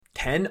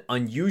10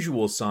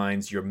 unusual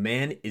signs your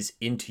man is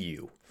into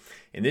you.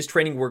 In this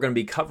training, we're going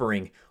to be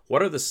covering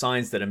what are the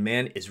signs that a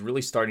man is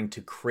really starting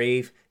to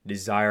crave,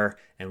 desire,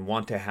 and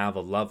want to have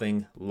a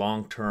loving,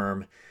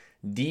 long-term,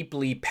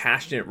 deeply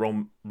passionate,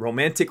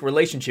 romantic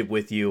relationship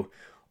with you,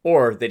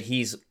 or that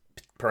he's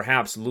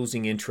perhaps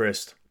losing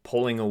interest,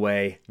 pulling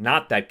away,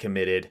 not that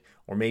committed,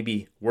 or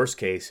maybe, worst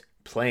case,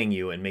 playing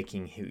you and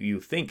making you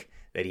think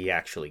that he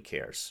actually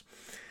cares.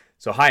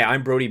 So hi,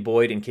 I'm Brody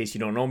Boyd, in case you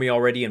don't know me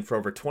already, and for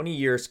over 20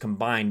 years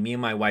combined, me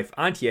and my wife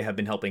Antje have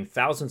been helping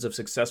thousands of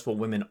successful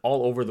women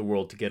all over the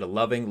world to get a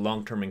loving,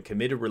 long-term, and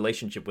committed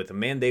relationship with a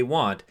man they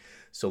want.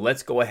 So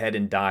let's go ahead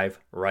and dive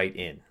right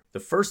in.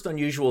 The first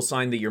unusual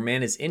sign that your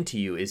man is into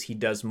you is he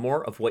does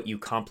more of what you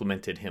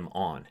complimented him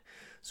on.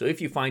 So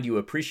if you find you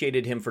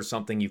appreciated him for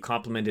something, you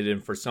complimented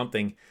him for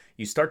something,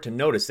 you start to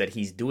notice that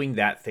he's doing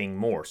that thing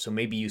more. So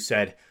maybe you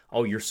said,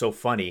 "Oh, you're so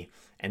funny,"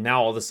 and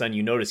now all of a sudden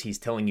you notice he's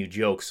telling you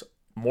jokes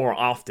more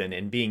often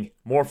and being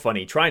more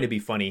funny, trying to be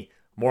funny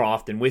more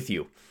often with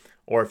you.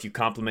 Or if you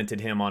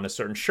complimented him on a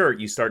certain shirt,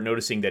 you start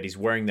noticing that he's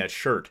wearing that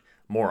shirt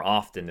more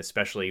often,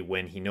 especially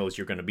when he knows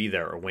you're going to be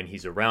there or when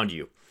he's around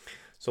you.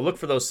 So look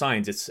for those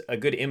signs. It's a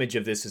good image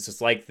of this. It's just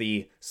like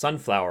the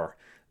sunflower,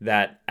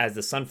 that as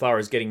the sunflower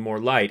is getting more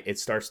light, it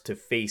starts to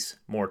face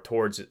more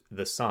towards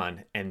the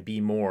sun and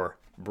be more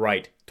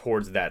bright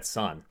towards that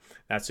sun.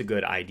 That's a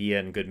good idea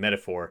and good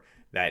metaphor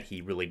that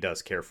he really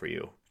does care for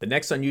you. The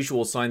next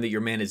unusual sign that your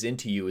man is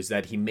into you is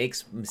that he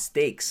makes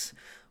mistakes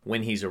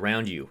when he's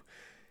around you.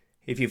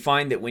 If you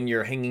find that when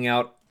you're hanging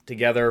out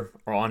together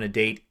or on a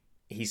date,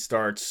 he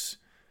starts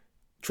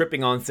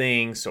tripping on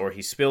things, or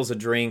he spills a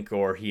drink,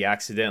 or he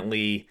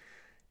accidentally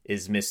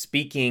is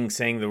misspeaking,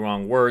 saying the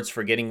wrong words,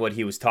 forgetting what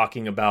he was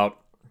talking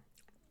about,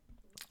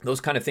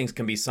 those kind of things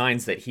can be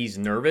signs that he's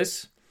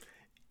nervous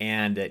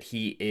and that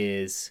he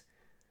is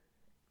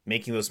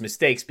making those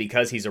mistakes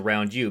because he's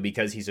around you,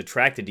 because he's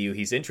attracted to you,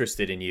 he's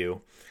interested in you,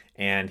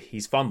 and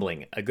he's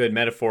fumbling. A good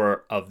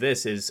metaphor of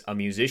this is a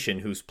musician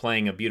who's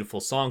playing a beautiful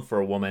song for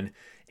a woman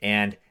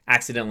and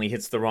accidentally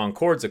hits the wrong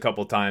chords a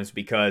couple times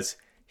because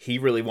he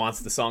really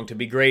wants the song to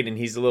be great and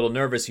he's a little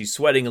nervous, he's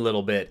sweating a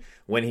little bit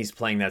when he's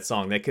playing that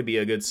song. That could be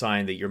a good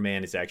sign that your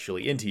man is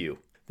actually into you.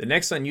 The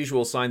next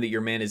unusual sign that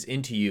your man is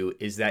into you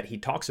is that he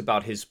talks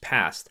about his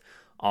past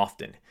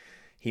often.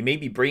 He may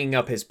be bringing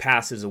up his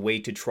past as a way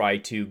to try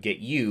to get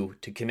you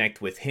to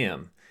connect with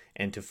him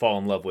and to fall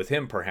in love with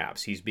him,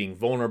 perhaps. He's being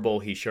vulnerable.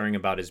 He's sharing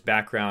about his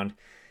background.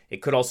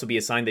 It could also be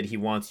a sign that he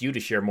wants you to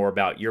share more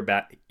about your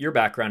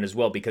background as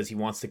well, because he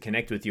wants to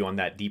connect with you on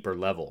that deeper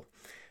level.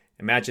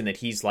 Imagine that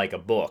he's like a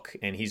book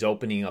and he's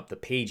opening up the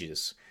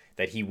pages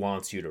that he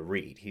wants you to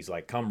read. He's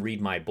like, "Come read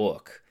my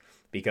book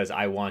because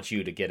I want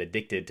you to get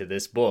addicted to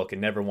this book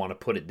and never want to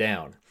put it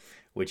down,"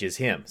 which is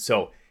him.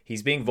 So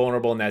he's being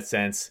vulnerable in that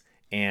sense.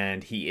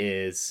 And he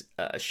is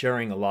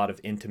sharing a lot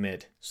of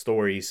intimate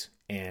stories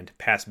and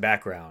past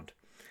background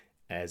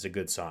as a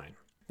good sign.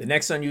 The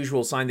next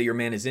unusual sign that your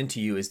man is into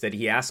you is that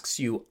he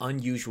asks you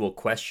unusual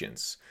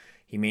questions.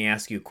 He may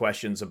ask you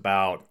questions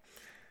about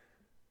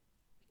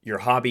your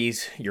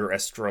hobbies, your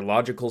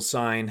astrological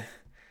sign.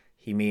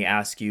 He may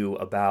ask you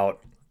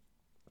about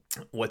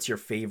what's your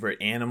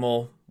favorite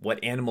animal?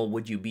 What animal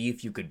would you be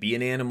if you could be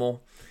an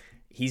animal?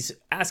 He's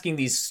asking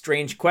these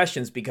strange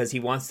questions because he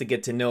wants to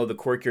get to know the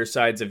quirkier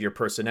sides of your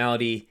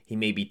personality. He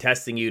may be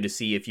testing you to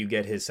see if you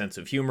get his sense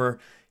of humor.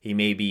 He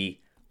may be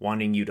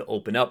wanting you to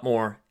open up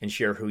more and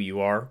share who you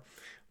are.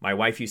 My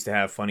wife used to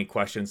have funny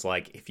questions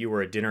like, if you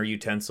were a dinner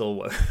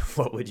utensil,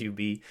 what would you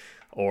be?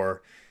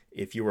 Or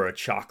if you were a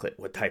chocolate,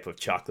 what type of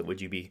chocolate would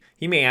you be?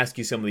 He may ask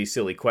you some of these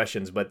silly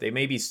questions, but they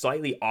may be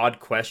slightly odd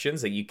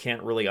questions that you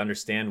can't really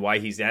understand why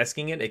he's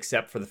asking it,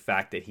 except for the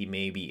fact that he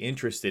may be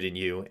interested in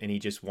you and he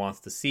just wants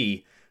to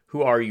see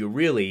who are you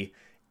really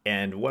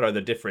and what are the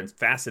different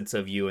facets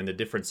of you and the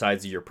different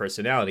sides of your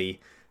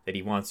personality that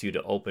he wants you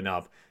to open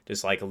up.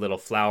 Just like a little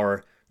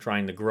flower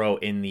trying to grow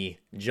in the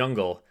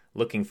jungle,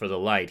 looking for the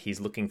light. He's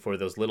looking for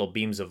those little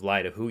beams of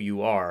light of who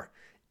you are,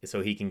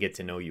 so he can get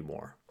to know you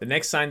more. The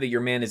next sign that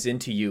your man is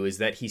into you is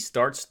that he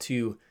starts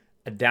to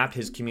adapt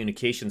his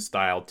communication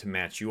style to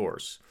match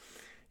yours.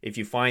 If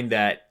you find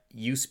that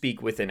you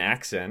speak with an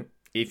accent,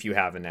 if you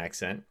have an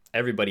accent,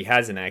 everybody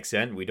has an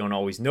accent. We don't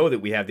always know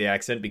that we have the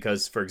accent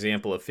because, for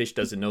example, a fish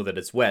doesn't know that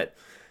it's wet.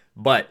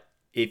 But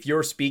if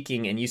you're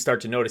speaking and you start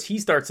to notice he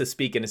starts to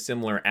speak in a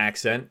similar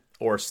accent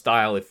or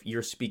style, if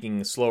you're speaking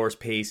a slower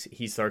pace,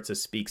 he starts to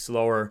speak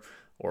slower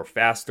or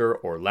faster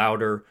or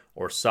louder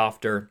or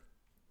softer.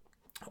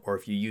 Or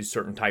if you use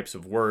certain types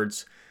of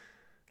words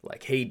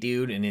like, "Hey,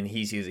 dude," and then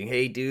he's using,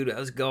 "Hey, dude,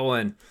 how's it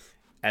going?"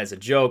 as a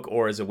joke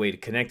or as a way to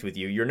connect with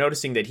you, you're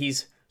noticing that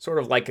he's sort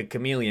of like a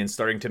chameleon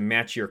starting to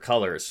match your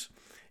colors.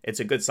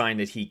 It's a good sign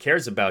that he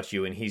cares about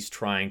you and he's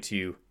trying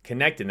to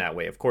connect in that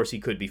way. Of course, he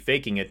could be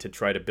faking it to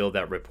try to build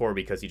that rapport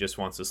because he just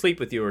wants to sleep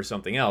with you or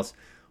something else.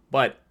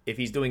 But if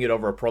he's doing it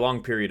over a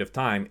prolonged period of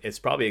time, it's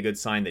probably a good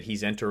sign that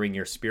he's entering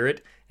your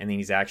spirit and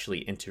he's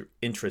actually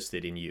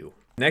interested in you.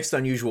 Next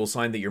unusual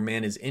sign that your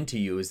man is into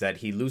you is that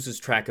he loses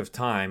track of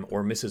time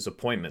or misses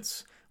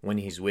appointments when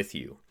he's with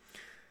you.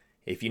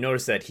 If you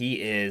notice that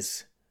he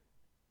is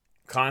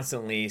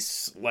constantly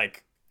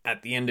like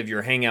at the end of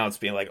your hangouts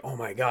being like, oh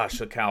my gosh,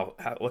 look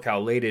how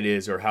late it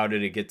is, or how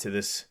did it get to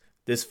this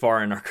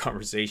far in our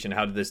conversation?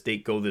 How did this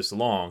date go this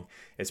long?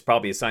 It's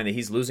probably a sign that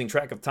he's losing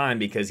track of time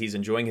because he's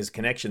enjoying his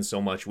connection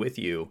so much with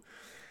you.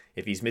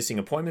 If he's missing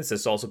appointments,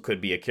 this also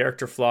could be a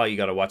character flaw. You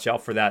got to watch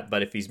out for that.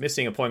 But if he's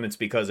missing appointments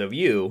because of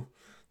you,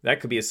 that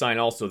could be a sign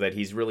also that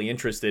he's really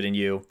interested in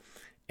you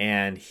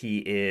and he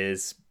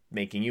is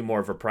making you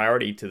more of a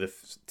priority to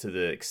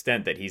the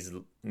extent that he's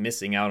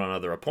missing out on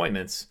other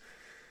appointments.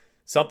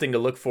 Something to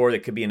look for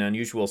that could be an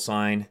unusual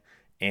sign.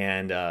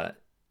 And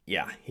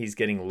he's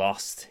getting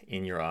lost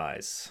in your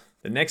eyes.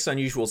 The next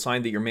unusual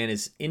sign that your man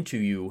is into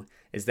you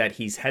is that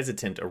he's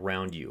hesitant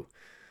around you.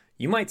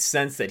 You might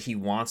sense that he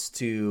wants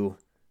to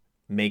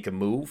make a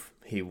move.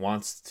 He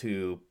wants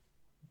to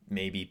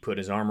maybe put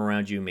his arm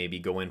around you, maybe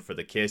go in for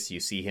the kiss. You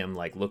see him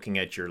like looking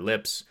at your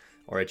lips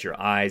or at your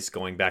eyes,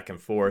 going back and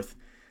forth.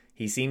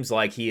 He seems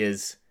like he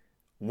is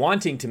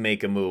wanting to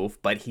make a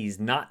move, but he's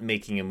not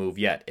making a move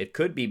yet. It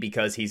could be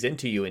because he's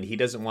into you and he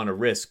doesn't want to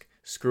risk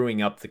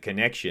screwing up the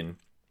connection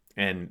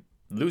and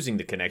losing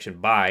the connection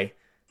by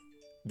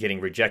getting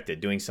rejected,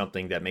 doing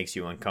something that makes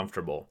you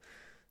uncomfortable.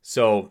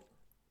 So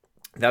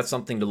that's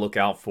something to look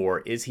out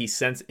for. Do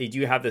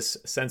you have this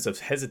sense of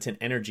hesitant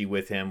energy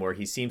with him where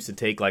he seems to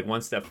take like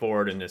one step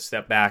forward and a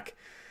step back?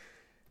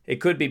 It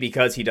could be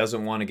because he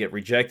doesn't want to get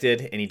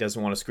rejected and he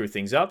doesn't want to screw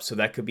things up. So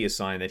that could be a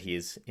sign that he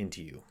is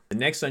into you. The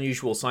next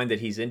unusual sign that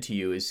he's into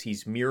you is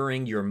he's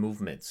mirroring your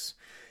movements.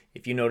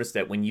 If you notice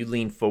that when you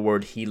lean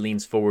forward, he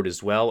leans forward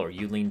as well, or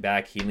you lean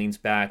back, he leans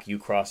back, you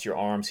cross your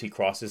arms, he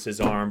crosses his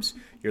arms,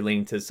 you're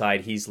leaning to the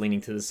side, he's leaning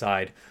to the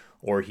side,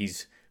 or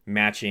he's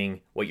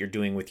matching what you're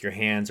doing with your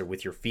hands or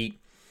with your feet,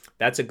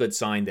 that's a good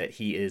sign that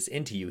he is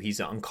into you.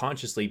 He's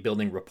unconsciously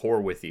building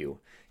rapport with you.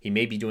 He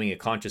may be doing it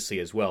consciously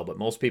as well, but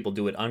most people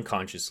do it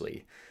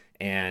unconsciously.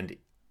 And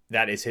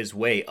that is his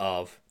way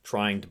of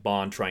trying to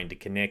bond, trying to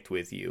connect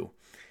with you.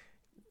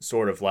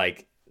 Sort of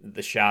like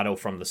the shadow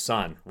from the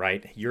sun,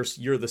 right?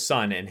 You're the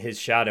sun, and his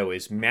shadow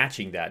is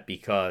matching that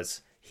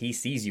because he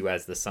sees you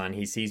as the sun.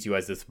 He sees you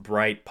as this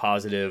bright,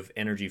 positive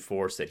energy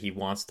force that he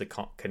wants to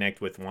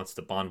connect with, wants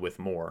to bond with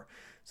more.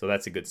 So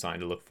that's a good sign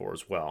to look for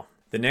as well.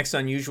 The next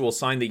unusual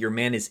sign that your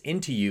man is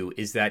into you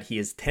is that he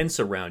is tense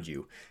around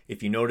you.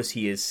 If you notice,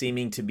 he is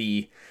seeming to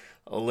be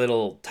a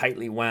little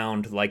tightly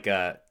wound, like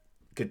a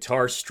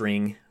guitar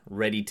string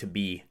ready to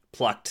be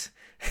plucked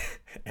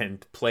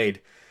and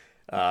played.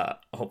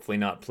 Hopefully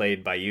not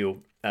played by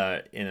you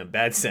in a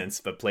bad sense,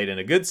 but played in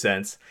a good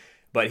sense.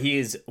 But he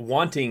is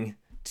wanting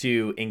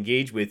to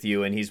engage with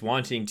you and he's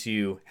wanting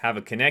to have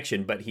a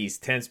connection, but he's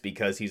tense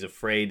because he's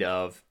afraid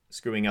of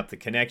screwing up the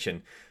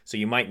connection. So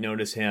you might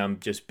notice him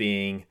just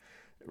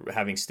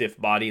having stiff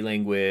body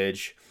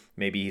language.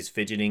 Maybe he's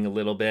fidgeting a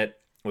little bit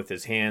with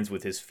his hands,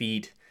 with his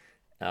feet.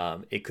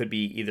 It could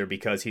be either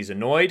because he's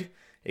annoyed,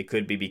 it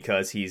could be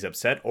because he's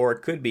upset, or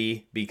it could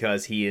be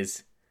because he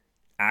is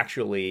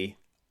actually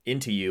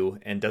into you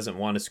and doesn't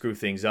want to screw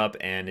things up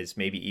and is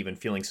maybe even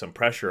feeling some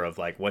pressure of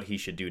like what he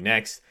should do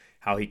next,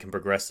 how he can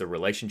progress the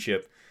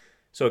relationship.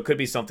 So it could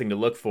be something to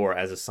look for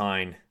as a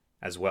sign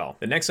as well.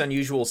 The next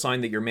unusual sign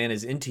that your man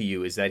is into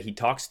you is that he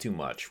talks too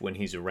much when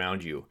he's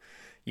around you.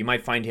 You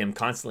might find him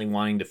constantly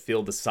wanting to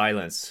fill the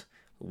silence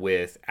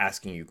with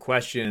asking you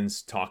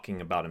questions, talking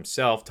about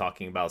himself,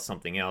 talking about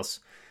something else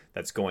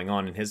that's going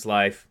on in his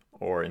life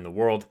or in the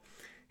world.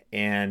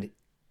 And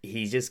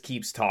he just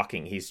keeps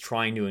talking. He's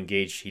trying to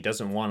engage. He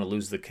doesn't want to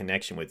lose the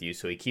connection with you.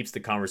 So he keeps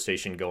the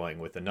conversation going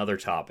with another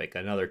topic.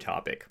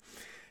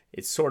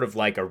 It's sort of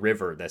like a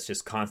river that's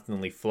just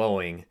constantly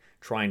flowing,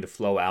 trying to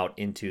flow out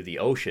into the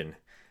ocean,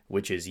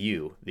 which is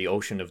you, the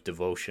ocean of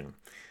devotion.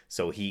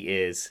 So he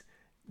is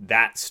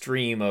that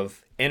stream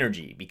of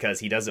energy because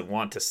he doesn't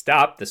want to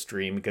stop the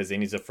stream because then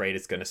he's afraid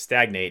it's going to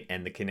stagnate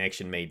and the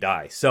connection may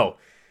die. So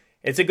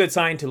it's a good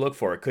sign to look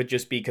for. It could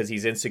just be because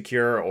he's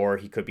insecure, or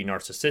he could be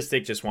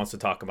narcissistic, just wants to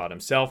talk about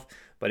himself.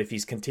 But if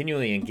he's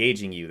continually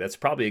engaging you, that's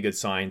probably a good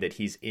sign that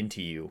he's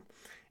into you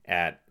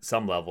at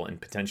some level and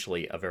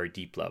potentially a very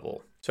deep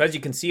level. So as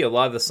you can see, a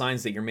lot of the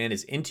signs that your man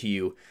is into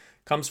you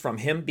comes from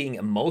him being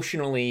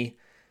emotionally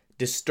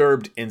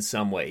disturbed in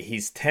some way.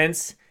 He's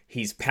tense,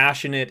 he's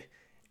passionate,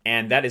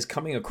 and that is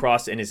coming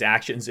across in his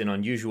actions in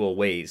unusual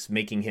ways,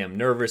 making him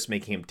nervous,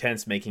 making him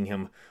tense, making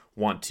him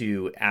want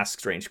to ask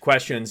strange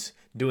questions,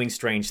 doing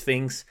strange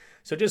things.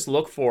 So just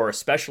look for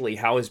especially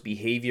how his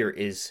behavior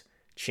is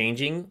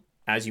changing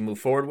as you move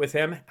forward with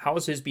him. How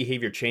is his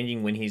behavior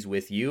changing when he's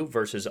with you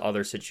versus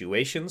other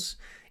situations?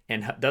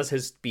 And does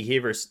his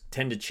behaviors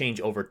tend to change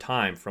over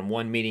time from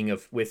one meeting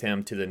with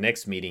him to the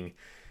next meeting?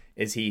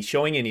 Is he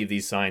showing any of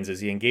these signs? Is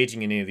he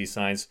engaging in any of these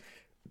signs?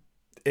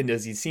 And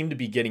does he seem to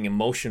be getting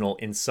emotional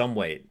in some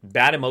way?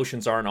 Bad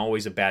emotions aren't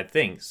always a bad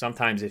thing.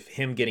 Sometimes if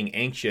him getting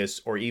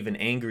anxious or even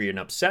angry and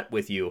upset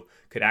with you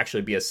could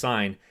actually be a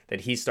sign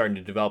that he's starting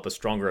to develop a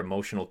stronger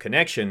emotional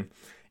connection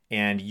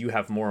and you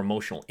have more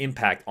emotional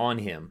impact on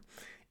him.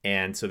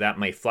 And so that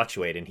may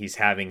fluctuate, and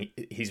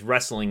he's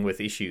wrestling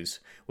with issues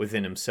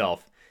within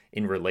himself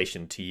in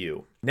relation to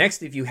you.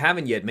 Next, if you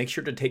haven't yet, make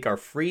sure to take our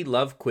free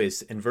love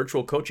quiz and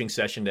virtual coaching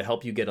session to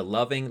help you get a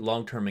loving,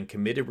 long-term, and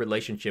committed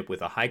relationship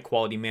with a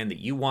high-quality man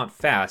that you want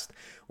fast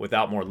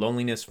without more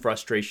loneliness,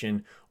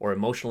 frustration, or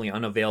emotionally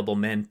unavailable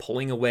men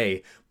pulling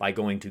away by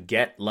going to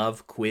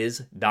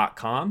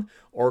getlovequiz.com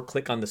or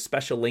click on the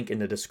special link in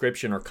the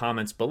description or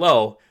comments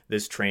below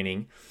this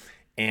training.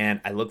 And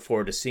I look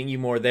forward to seeing you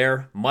more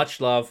there. Much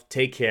love,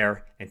 take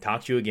care, and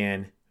talk to you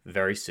again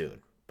very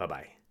soon.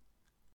 Bye-bye.